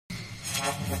Hi,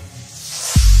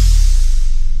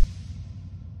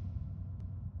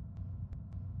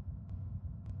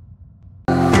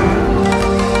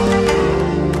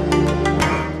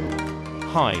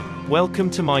 welcome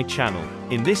to my channel.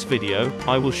 In this video,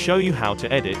 I will show you how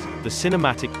to edit the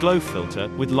cinematic glow filter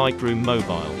with Lightroom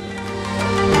Mobile.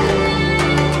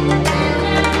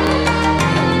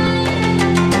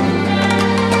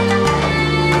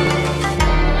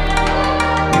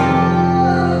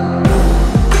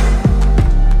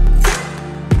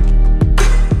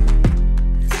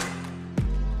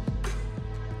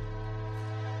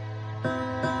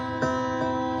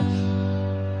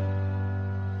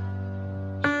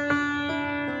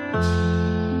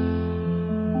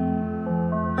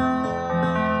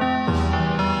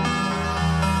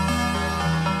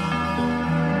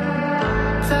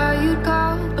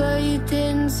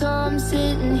 So I'm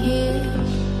sitting here.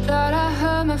 Thought I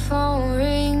heard my phone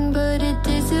ring, but it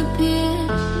disappeared.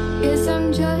 Guess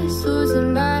I'm just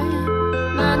losing my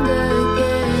mind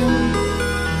again.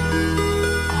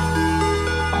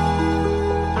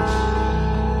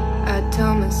 I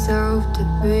told myself to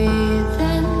breathe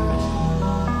in,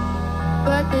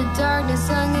 but the darkness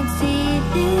hung its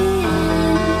teeth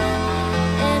in,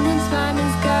 and its mind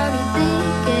has got me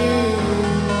thinking.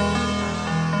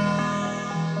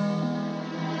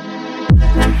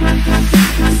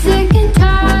 Sick and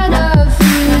tired of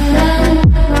feeling,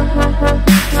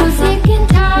 so sick and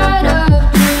tired of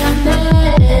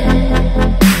dreaming,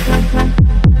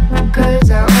 'cause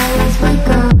I always wake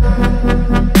up.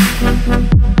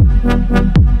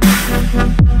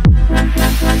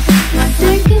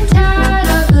 Sick and tired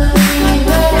of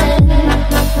believing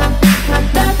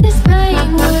that this pain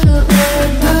will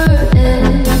never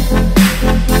end.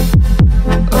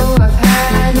 Oh, I've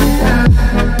had enough.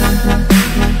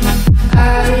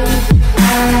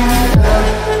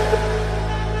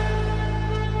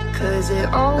 Cause it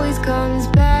always comes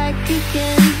back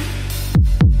again,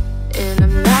 and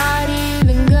I'm not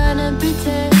even gonna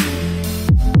pretend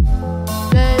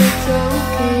that it's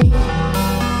okay.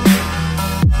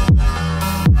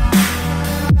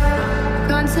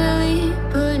 Constantly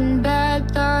putting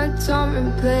bad thoughts on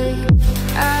replay.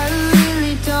 I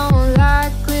really don't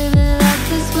like living life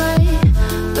this way,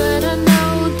 but I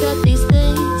know that these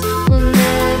things will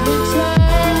never change.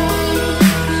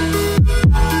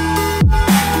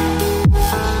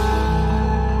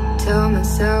 Tell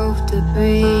myself to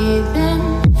breathe in,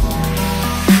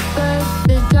 but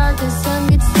the darkness sun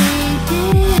gets deep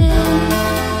in,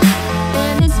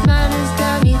 and its mind has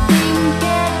got me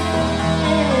thinking.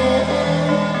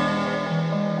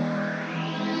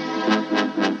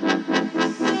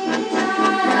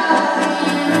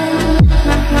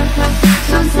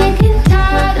 So sick and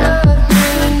tired of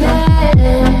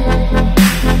dreaming,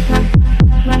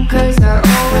 'cause I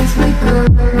always wake up.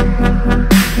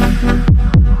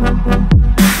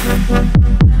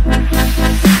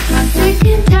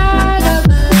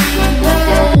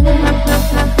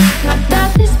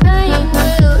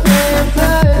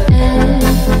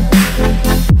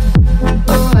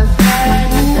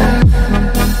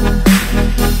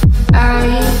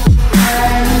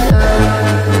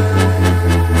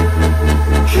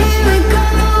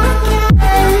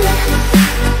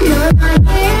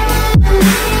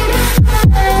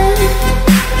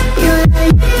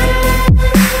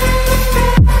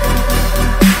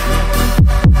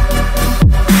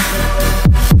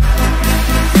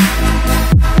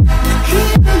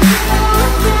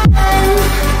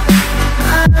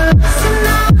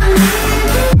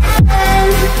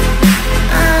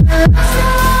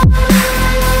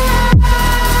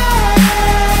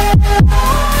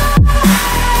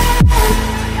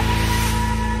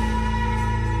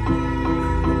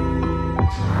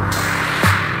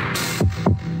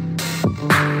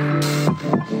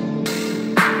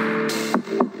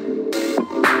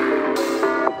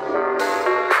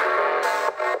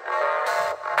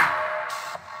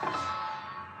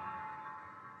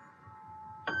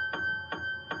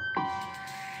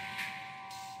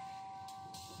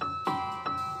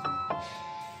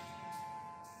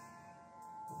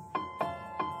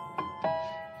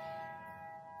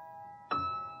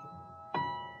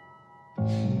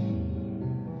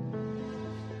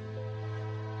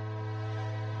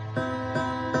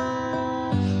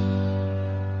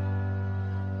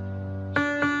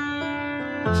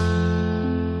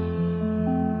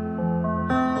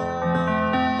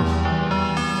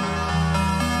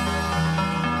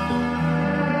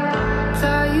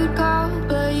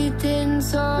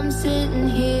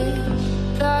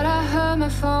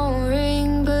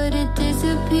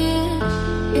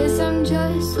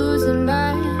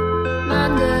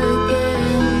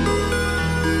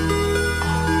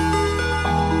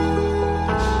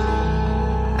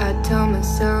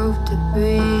 myself to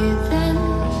breathe in,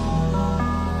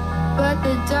 but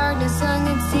the darkness hung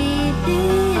its teeth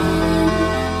in,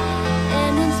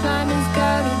 and its mind has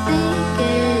got